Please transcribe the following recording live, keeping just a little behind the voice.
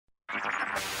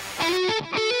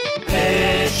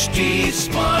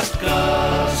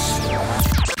Smartcast.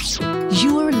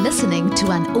 You are listening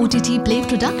to an OTT Play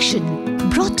production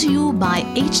brought to you by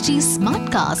HT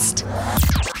Smartcast.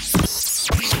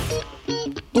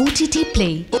 OTT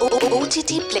Play.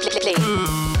 OTT Play.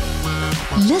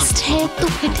 List है तो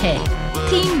hit है.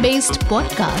 Theme based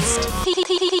podcast.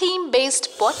 Theme based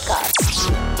podcast.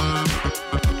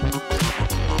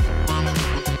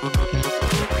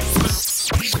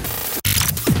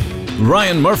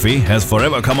 Ryan Murphy has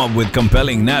forever come up with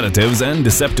compelling narratives and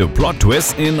deceptive plot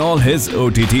twists in all his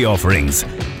OTT offerings.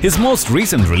 His most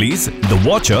recent release, The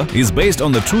Watcher, is based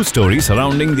on the true story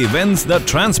surrounding the events that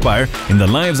transpire in the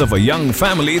lives of a young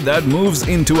family that moves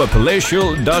into a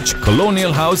palatial Dutch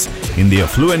colonial house in the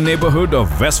affluent neighborhood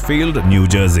of Westfield, New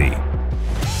Jersey.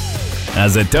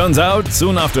 As it turns out,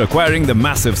 soon after acquiring the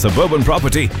massive suburban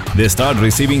property, they start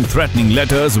receiving threatening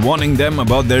letters warning them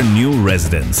about their new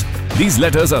residence. These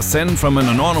letters are sent from an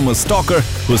anonymous stalker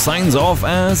who signs off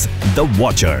as The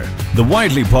Watcher. The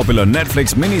widely popular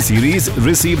Netflix miniseries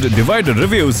received divided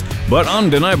reviews, but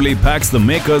undeniably packs the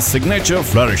maker's signature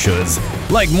flourishes.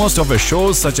 Like most of his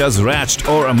shows such as Ratched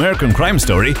or American Crime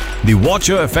Story, The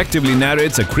Watcher effectively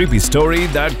narrates a creepy story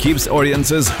that keeps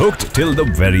audiences hooked till the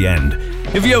very end.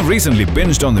 If you have recently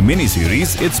binged on the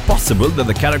miniseries, it's possible that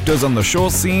the characters on the show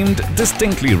seemed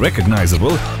distinctly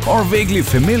recognizable or vaguely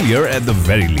familiar at the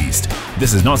very least.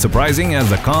 This is not surprising, as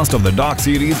the cast of the dark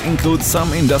series includes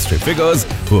some industry figures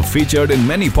who have featured in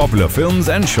many popular films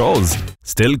and shows.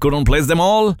 Still couldn't place them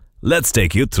all? Let's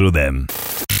take you through them.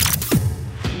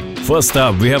 First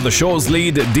up, we have the show's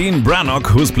lead, Dean Brannock,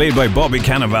 who's played by Bobby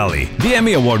Cannavale. The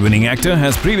Emmy-award-winning actor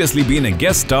has previously been a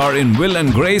guest star in Will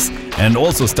and Grace and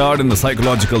also starred in the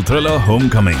psychological thriller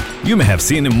Homecoming. You may have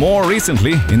seen him more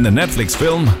recently in the Netflix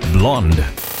film Blonde.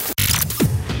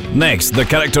 Next, the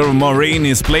character of Maureen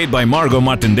is played by Margot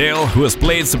Martindale, who has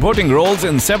played supporting roles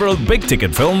in several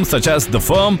big-ticket films such as The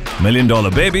Firm, $1 Million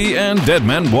Baby, and Dead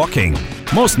Man Walking.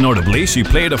 Most notably, she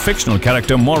played a fictional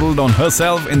character modeled on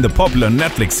herself in the popular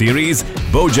Netflix series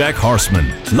BoJack Horseman.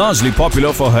 Largely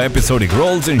popular for her episodic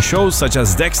roles in shows such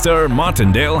as Dexter,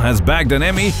 Martindale has bagged an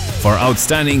Emmy for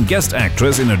Outstanding Guest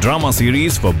Actress in a drama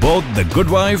series for both The Good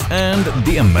Wife and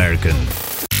The American.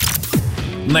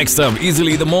 Next up,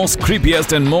 easily the most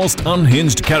creepiest and most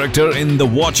unhinged character in The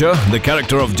Watcher, the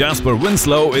character of Jasper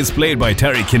Winslow is played by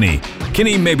Terry Kinney.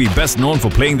 Kinney may be best known for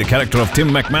playing the character of Tim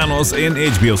McManus in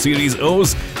HBO series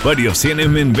Oz, but you have seen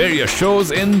him in various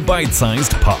shows in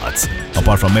bite-sized parts.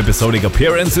 Apart from episodic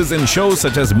appearances in shows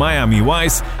such as Miami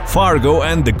Vice, Fargo,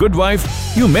 and The Good Wife,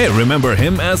 you may remember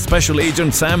him as Special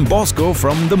Agent Sam Bosco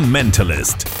from The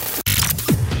Mentalist.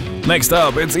 Next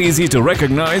up, it's easy to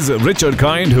recognize Richard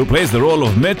Kind, who plays the role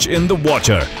of Mitch in The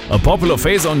Watcher. A popular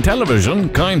face on television,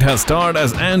 Kind has starred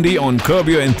as Andy on Curb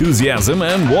Your Enthusiasm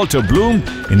and Walter Bloom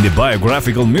in the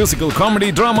biographical musical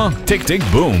comedy drama Tick Tick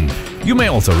Boom. You may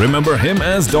also remember him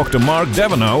as Dr. Mark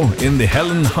Devonow in the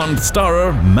Helen Hunt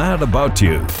starrer Mad About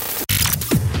You.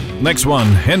 Next one,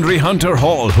 Henry Hunter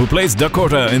Hall, who plays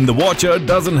Dakota in The Watcher,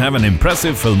 doesn't have an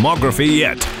impressive filmography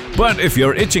yet. But if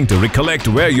you're itching to recollect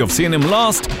where you've seen him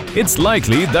last, it's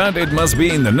likely that it must be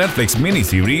in the Netflix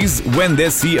miniseries When They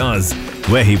See Us,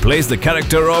 where he plays the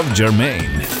character of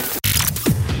Jermaine.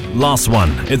 Last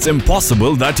one, it's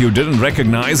impossible that you didn't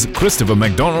recognize Christopher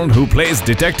McDonald, who plays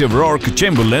Detective Rourke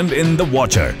Chamberlain in The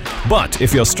Watcher. But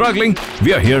if you're struggling,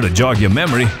 we are here to jog your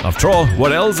memory. After all,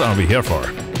 what else are we here for?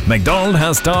 McDonald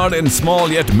has starred in small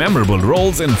yet memorable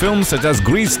roles in films such as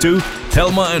Grease 2,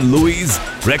 Thelma and Louise,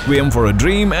 Requiem for a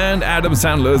Dream, and Adam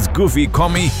Sandler's goofy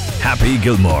comedy Happy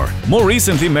Gilmore. More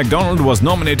recently, McDonald was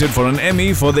nominated for an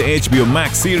Emmy for the HBO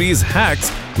Max series Hacks,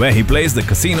 where he plays the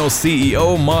casino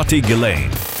CEO Marty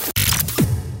Gillane.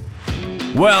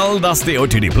 Well, that's the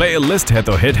OTT Play list है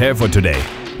तो hit है for today.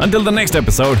 Until the next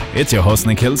episode, it's your host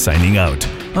Nikhil signing out.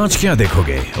 आज क्या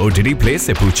देखोगे? OTT Play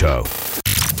से पूछो.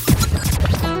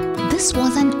 This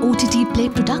was an OTT Play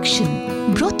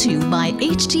production brought to you by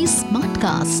HT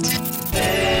Smartcast.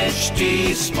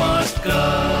 HT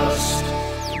Smartcast.